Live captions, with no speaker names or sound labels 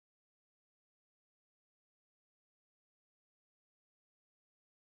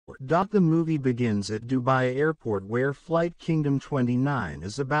The movie begins at Dubai Airport where Flight Kingdom 29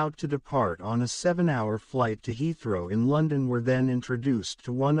 is about to depart on a 7-hour flight to Heathrow in London. We're then introduced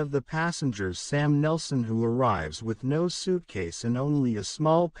to one of the passengers, Sam Nelson, who arrives with no suitcase and only a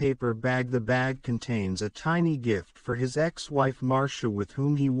small paper bag. The bag contains a tiny gift for his ex-wife Marcia, with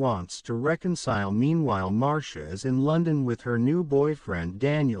whom he wants to reconcile. Meanwhile, Marcia is in London with her new boyfriend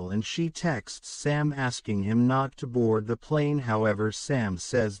Daniel, and she texts Sam asking him not to board the plane. However, Sam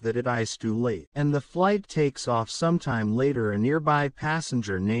says that it is too late, and the flight takes off. Sometime later, a nearby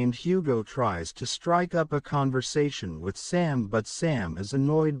passenger named Hugo tries to strike up a conversation with Sam, but Sam is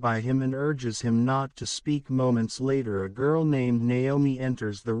annoyed by him and urges him not to speak. Moments later, a girl named Naomi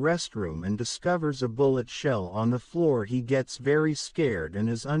enters the restroom and discovers a bullet shell on the floor. He gets very scared and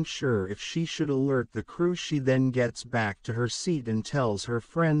is unsure if she should alert the crew. She then gets back to her seat and tells her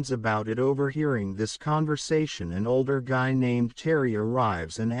friends about it. Overhearing this conversation, an older guy named Terry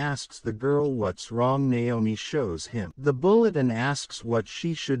arrives and asks the girl what's wrong. Naomi shows him the bullet and asks what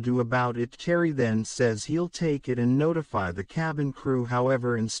she should do about it. Terry then says he'll take it and notify the cabin crew.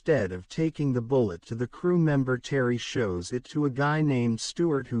 However, instead of taking the bullet to the crew member, Terry shows it to a guy named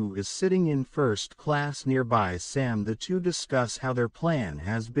Stuart who is sitting in first class nearby Sam. The two discuss how their plan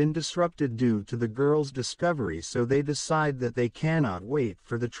has been disrupted due to the girl's discovery, so they decide that they cannot wait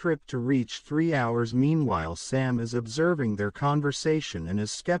for the trip to reach 3 hours. Meanwhile, Sam is observing their conversation and is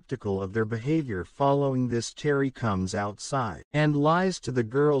skeptical of their behavior. Following this, Terry comes outside and lies to the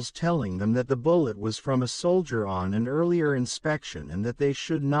girls, telling them that the bullet was from a soldier on an earlier inspection and that they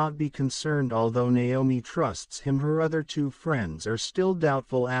should not be concerned. Although Naomi trusts him, her other two friends are still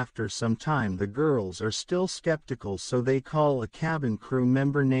doubtful. After some time, the girls are still skeptical, so they call a cabin crew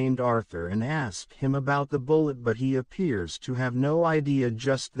member named Arthur and ask him about the bullet, but he appears to have no idea.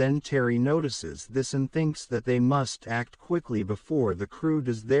 Just then, Terry notices this and thinks that they must act quickly before the crew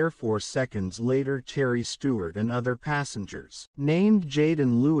does. Therefore, seconds later, Terry, Stewart, and other passengers named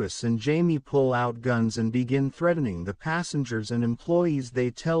Jaden, Lewis, and Jamie pull out guns and begin threatening the passengers and employees.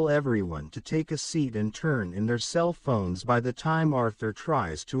 They tell everyone to take a seat and turn in their cell phones. By the time Arthur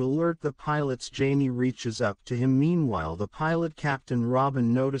tries to alert the pilots, Jamie reaches up to him. Meanwhile, the pilot, Captain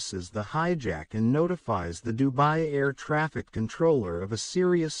Robin, notices the hijack and notifies the Dubai air traffic controller of a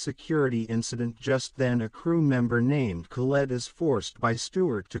serious security incident. Just then, a crew member named Colette is forced by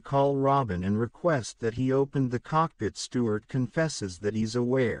Stewart to call Robin and request that he open the cockpit. Stewart confesses that he's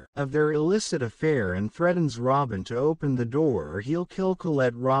aware of their illicit affair and threatens Robin to open the door or he'll kill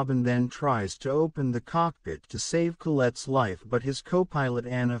Colette. Robin then tries to open the cockpit to save Colette's life, but his co-pilot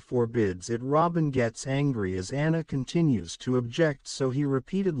Anna forbids it. Robin gets angry as Anna continues to object, so he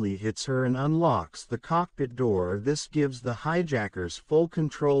repeatedly hits her and unlocks the cockpit door. This gives the hijackers full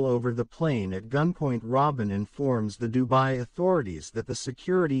control over the plane. At gunpoint, Robin informs the Dubai authorities that the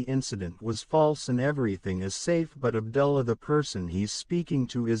security incident was false and everything is safe, but Abdullah, the person he's speaking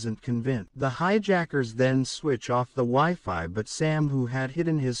to, isn't convinced. The hijackers then switch off the Wi-Fi, but Sam, who had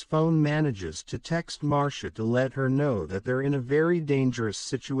hidden his phone, manages to text Marcia to let her know that they're in a very dangerous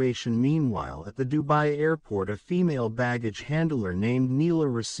situation. Meanwhile, at the Dubai airport, a female baggage handler named Neela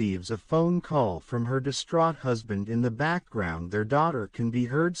receives a phone call from her distraught husband. In the background, their daughter can be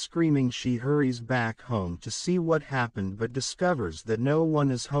heard screaming. She hurries back home to see what happened, but discovers that no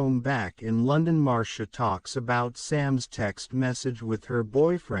one is home. Back in London, Marcia talks about Sam's text message with her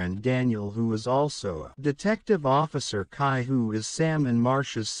boyfriend Daniel, who is also a detective officer. Kai, who is Sam and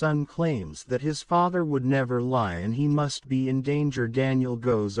Marcia's son, claims that his father would never lie and he must be in danger. Daniel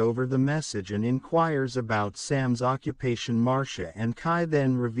goes over the message and inquires about Sam's occupation. Marcia and Kai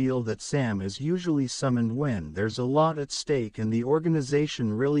then reveal that Sam is usually summoned when there's a lot at stake and the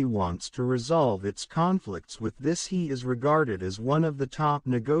organization really wants to resolve its conflicts. With this, he is regarded as one of the top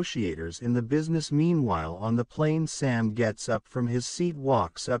negotiators in the business. Meanwhile, on the plane, Sam gets up from his seat,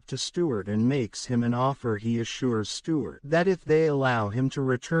 walks up to Stewart and makes him an offer. He assures Stewart that if they allow him to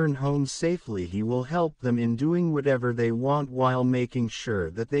return home safely, he will help them in doing whatever they want while making sure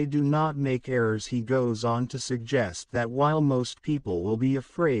that they do not make errors. He goes on to suggest that while most people will be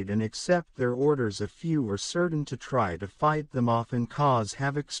afraid and accept their orders, a few are certain to try to fight them off and cause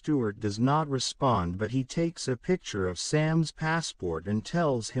havoc. Stewart does not respond, but he takes a picture of Sam's passport and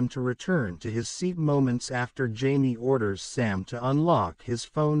tells him to return to his seat. Moments after, Jamie orders Sam to unlock his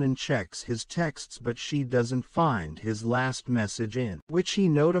phone and checks his texts, but she doesn't find his last message, in which he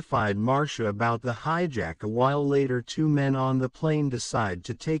notified Marcia about the hijack. A while later, two men on the plane decide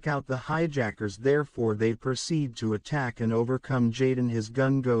to take out the hijackers. Therefore, they proceed to attack and overcome Jaden. His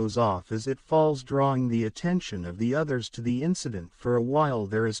gun goes off as it falls, drawing the attention of the others to the incident. For a while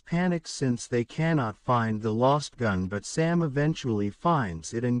there is panic since they cannot find the lost gun, but Sam eventually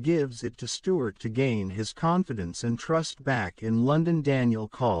finds it and gives it to Stuart to gain his confidence and trust. Back in London, Daniel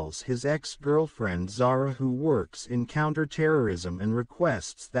calls his ex-girlfriend Zara, who works in counter-terrorism, and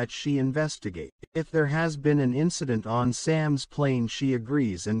requests that she investigate if there has been an incident on Sam's plane. She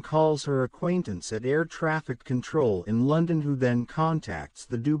agrees and calls her acquaintance at air traffic control in London, who then contacts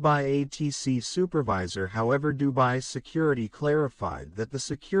the Dubai ATC supervisor. However, Dubai security clarified that the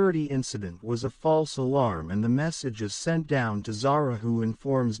security incident was a false alarm, and the message is sent down to Zara, who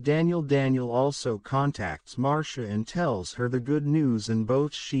informs Daniel. Daniel also contacts Marcia and tells her the good news, and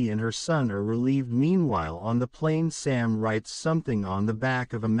both she and her son are relieved. Meanwhile, on the plane, Sam writes something on the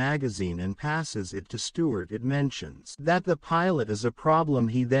back of a magazine and passes it to Stuart. It mentions that the pilot is a problem.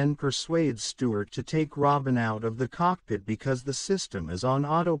 He then persuades Stuart to take Robin out of the cockpit because the system is on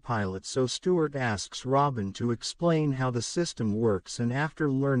autopilot, so Stuart asks Robin to explain how the system works, and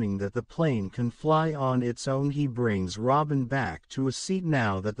after learning that the plane can fly on its own, he brings Robin back to a seat.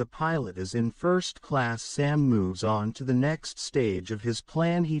 Now that the pilot is in first class, Sam moves on to the next stage of his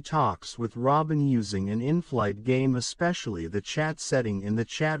plan. He talks with Robin using an in-flight game, especially the chat setting. In the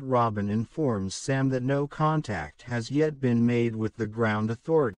chat, Robin informs Sam that no contact has yet been made with the ground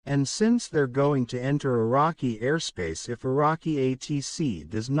authority, and since they're going to enter Iraqi airspace, if Iraqi ATC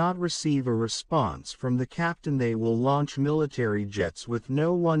does not receive a response from the captain, they will launch military jets with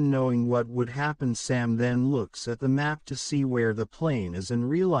no one knowing what would happen. Sam then looks at the map to see where the plane is and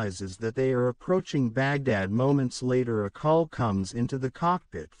realizes that they are approaching Baghdad. Moments later, a call comes into the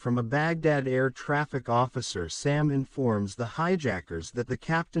cockpit from a Baghdad air traffic officer. Sam informs the hijackers that the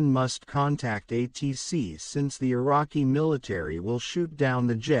captain must contact ATC since the Iraqi military will shoot down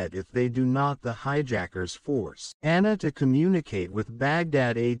the jet if they do not. The hijackers force Anna to communicate with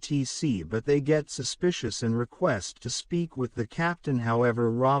Baghdad ATC, but they get suspicious and request to speak with the captain.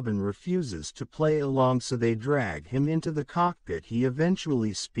 However, Robin refuses to play along, so they drag him into the cockpit. He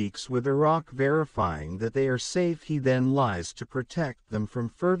eventually speaks with Iraq, verifying that they are safe. He then lies to protect them from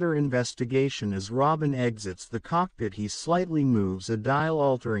further investigation. As Robin exits the cockpit, he slightly moves a dial,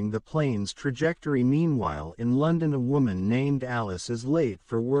 altering the plane's trajectory. Meanwhile, in London, a woman named Alice is late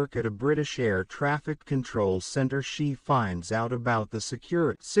for work at a British air traffic control center. She finds out about the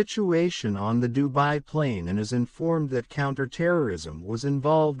security situation on the Dubai plane and is informed that counter-terrorism was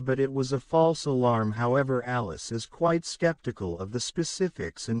involved, but it was a false alarm. However, Alice is quite skeptical of the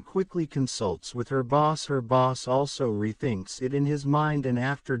specifics and quickly consults with her boss. Her boss also rethinks it in his mind, and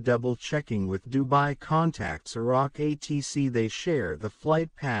after double-checking with Dubai, contacts Iraq ATC. They share the flight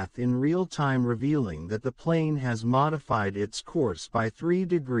path in real time, revealing that the plane has modified its course by 3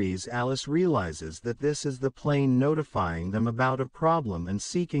 degrees. Alice realizes that this is the plane notifying them about a problem and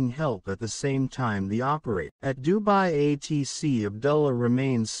seeking help at the same time. The operator at Dubai ATC, Abdullah,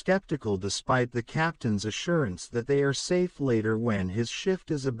 remains skeptical despite the captain's assurance that they are safe. Later, when his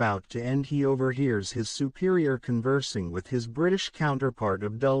shift is about to end, he overhears his superior conversing with his British counterpart.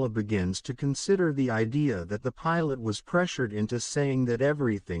 Abdullah begins to consider the idea that the pilot was pressured into saying that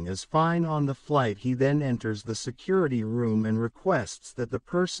everything is fine on the flight. He then enters the security room and requests that the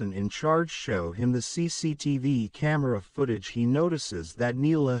person in charge show him the CCTV camera footage. He notices that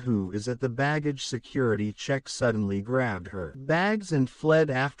Neela, who is at the baggage security check, suddenly grabbed her bags and fled.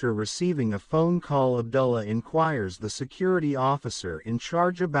 After receiving a phone call, Abdullah inquires the security officer in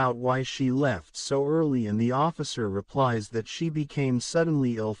charge about why she left so early, and the officer replies that she became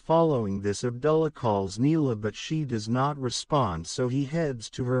suddenly ill. Following this, Abdullah calls Neela, but she does not respond, so he heads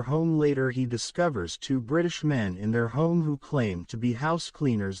to her home. Later, he discovers 2 British men in their home who claim to be house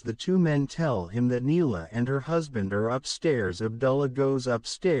cleaners. The 2 men tell him that Neela and her husband are upstairs. Abdullah goes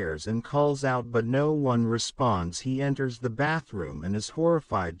upstairs and calls out, but no one responds. He enters the bathroom and is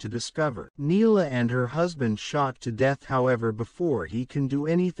horrified to discover Neela and her husband shot to death. However, before he can do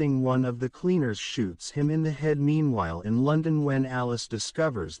anything, one of the cleaners shoots him in the head. Meanwhile, in London, when Alice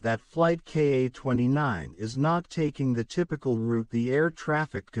discovers that flight KA-29 is not taking the typical route, the air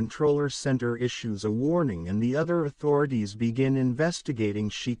traffic controller center issues a warning and the other authorities begin investigating.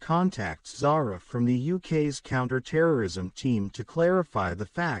 She contacts Zara from the UK's counter-terrorism team to clarify the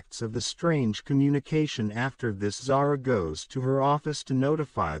facts of the strange communication. After this, Zara goes to her office to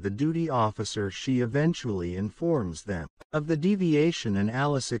notify the duty officer. She eventually informs them of the deviation, and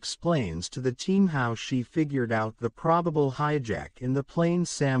Alice explains to the team how she figured out the probable hijack in the plane.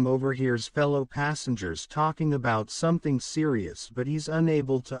 Sam overhears fellow passengers talking about something serious, but he's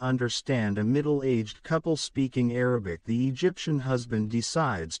unable to understand a middle-aged couple speaking Arabic. The Egyptian husband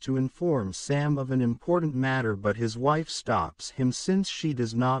decides to inform Sam of an important matter, but his wife stops him since she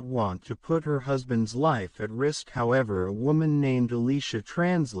does not want to put her husband's life at risk. However, a woman named Alicia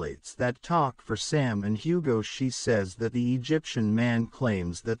translates that talk for Sam and Hugo. She says that the Egyptian man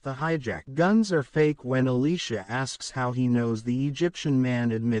claims that the hijacked guns are fake. When Alicia asks how he knows, the Egyptian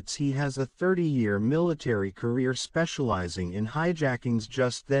man admits he has a 30-year military career specializing in hijackings.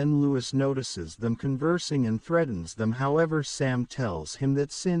 Just then Louis notices them conversing and threatens them. However, Sam tells him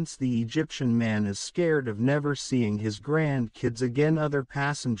that since the Egyptian man is scared of never seeing his grandkids again, other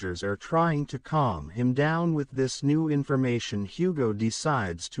passengers are trying to calm him down. With this new information, Hugo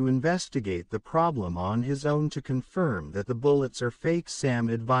decides to investigate the problem on his own to confirm that the bullets are fake. Sam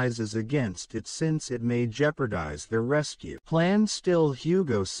advises against it since it may jeopardize their rescue plan. Still,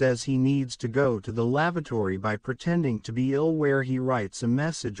 Hugo says he needs to go to the lavatory by pretending to be ill, where he writes a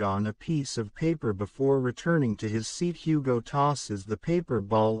message on a piece of paper before returning to his seat. Hugo tosses the paper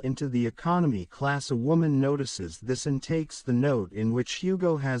ball into the economy class. A woman notices this and takes the note in which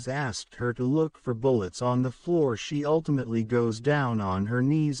Hugo has asked her to look for bullets on the floor. She ultimately goes down on her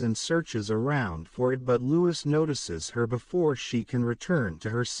knees and searches around for it, but Louis notices her before she can return to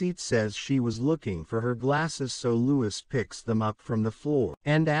her seat. Says she was looking for her glasses, so Louis picks them up from the floor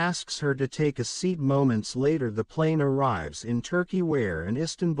and asks her to take a seat. Moments later, the plane arrives in Turkey, where an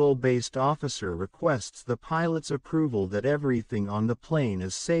Istanbul-based officer requests the pilot's approval that everything on the plane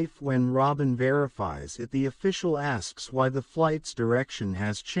is safe. When Robin verifies it, the official asks why the flight's direction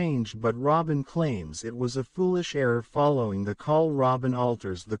has changed, but Robin claims it was a foolish error. Following the call, Robin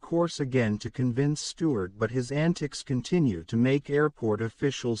alters the course again to convince Stewart, but his antics continue to make airport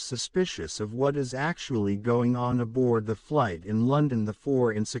officials suspicious of what is actually going on aboard the flight in London. The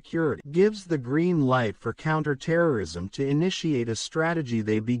foreign security gives the green light for counter-terrorism to initiate a strategy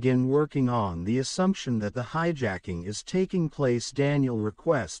they begin working on the assumption that the hijacking is taking place. Daniel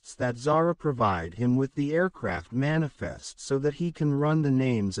requests that Zara provide him with the aircraft manifest so that he can run the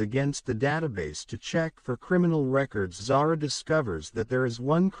names against the database to check for criminal records. Zara discovers that there is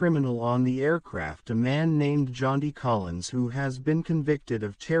one criminal on the aircraft, a man named John D. Collins, who has been convicted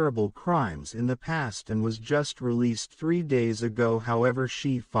of terrible crimes in the past and was just released 3 days ago. However,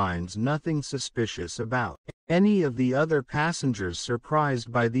 she finds nothing suspicious about any of the other passengers.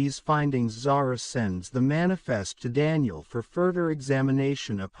 Surprised by these findings, Zara sends the manifest to Daniel for further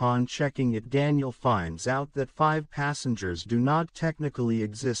examination. Upon checking it, Daniel finds out that 5 passengers do not technically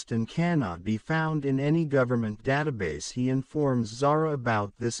exist and cannot be found in any government database. He informs Zara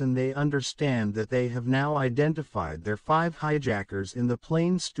about this and they understand that they have now identified their 5 hijackers in the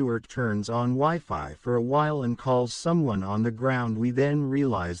plane. Stewart turns on Wi-Fi for a while and calls someone on the ground. We then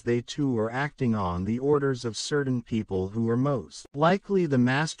realize they too are acting on the orders of certain people who are most likely the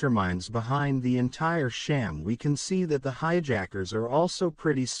masterminds behind the entire sham. We can see that the hijackers are also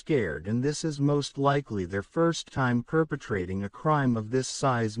pretty scared, and this is most likely their first time perpetrating a crime of this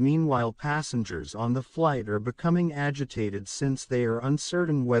size. Meanwhile, passengers on the flight are becoming agitated since they are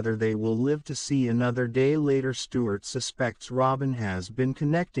uncertain whether they will live to see another day. Later, Stewart suspects Robin has been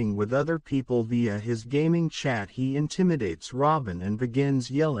connecting with other people via his gaming chat. He intimidates Robin and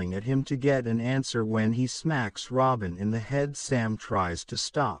begins yelling at him to get an answer. When he smacks Robin in the head, Sam tries to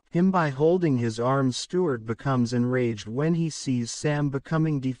stop him by holding his arms. Stewart becomes enraged when he sees Sam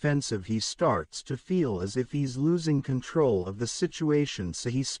becoming defensive. He starts to feel as if he's losing control of the situation, so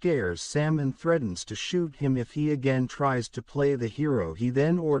he scares Sam and threatens to shoot him if he again tries to play the hero. He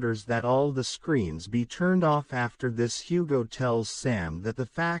then orders that all the screens be turned off. After this, Hugo tells Sam that the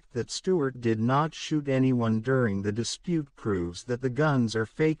fact that Stewart did not shoot anyone during the dispute proves that the guns are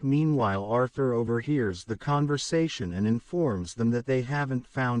fake. Meanwhile, Arthur overhears the conversation and informs them that they haven't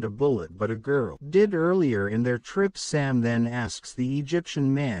found a bullet but a girl did earlier in their trip. Sam then asks the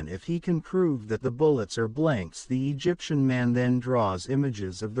Egyptian man if he can prove that the bullets are blanks. The Egyptian man then draws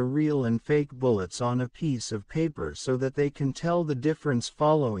images of the real and fake bullets on a piece of paper so that they can tell the difference.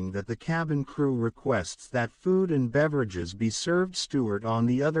 Following that, the cabin crew requests that food and beverages be served. Stewart, on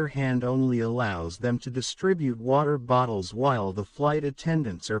the other hand, only allows them to distribute water bottles while the flight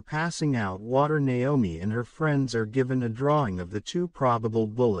attendants are passing out water. Naomi and her friends are given a drawing of the 2 probable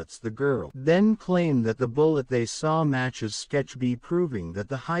bullets. The girl then claimed that the bullet they saw matches sketch B, proving that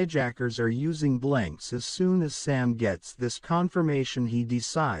the hijackers are using blanks. As soon as Sam gets this confirmation, he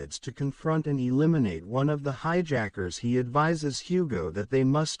decides to confront and eliminate one of the hijackers. He advises Hugo that they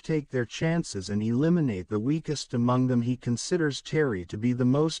must take their chances and eliminate the weakest among them. He considers Terry to be the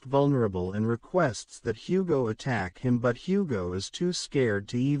most vulnerable and requests that Hugo attack him, but Hugo is too scared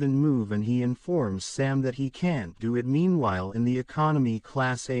to even move and he informs Sam Sam that he can't do it. Meanwhile, in the economy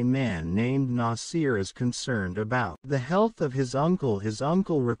class, a man named Nasir is concerned about the health of his uncle. His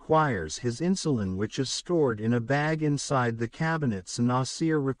uncle requires his insulin, which is stored in a bag inside the cabinets.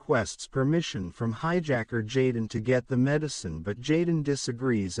 Nasir requests permission from hijacker Jaden to get the medicine, but Jaden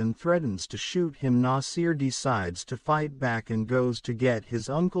disagrees and threatens to shoot him. Nasir decides to fight back and goes to get his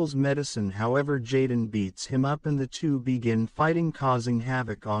uncle's medicine. However, Jaden beats him up and the two begin fighting, causing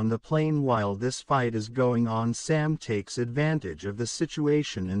havoc on the plane. While this fight is going on, Sam takes advantage of the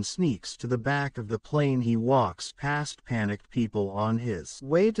situation and sneaks to the back of the plane. He walks past panicked people on his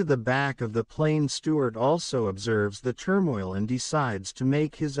way to the back of the plane. Stewart also observes the turmoil and decides to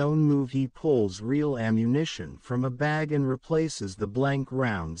make his own move. He pulls real ammunition from a bag and replaces the blank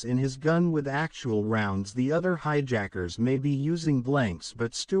rounds in his gun with actual rounds. The other hijackers may be using blanks,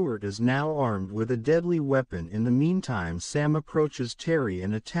 but Stewart is now armed with a deadly weapon. In the meantime, Sam approaches Terry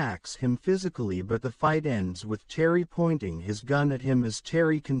and attacks him physically, but the fight ends with Terry pointing his gun at him. As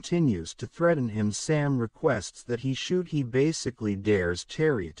Terry continues to threaten him, Sam requests that he shoot. He basically dares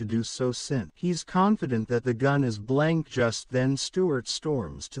Terry to do so since he's confident that the gun is blank. Just then, Stewart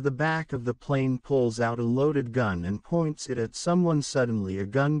storms to the back of the plane, pulls out a loaded gun and points it at someone. Suddenly a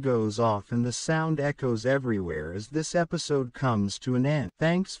gun goes off and the sound echoes everywhere. As this episode comes to an end,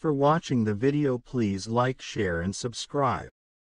 thanks for watching the video. Please like, share and subscribe.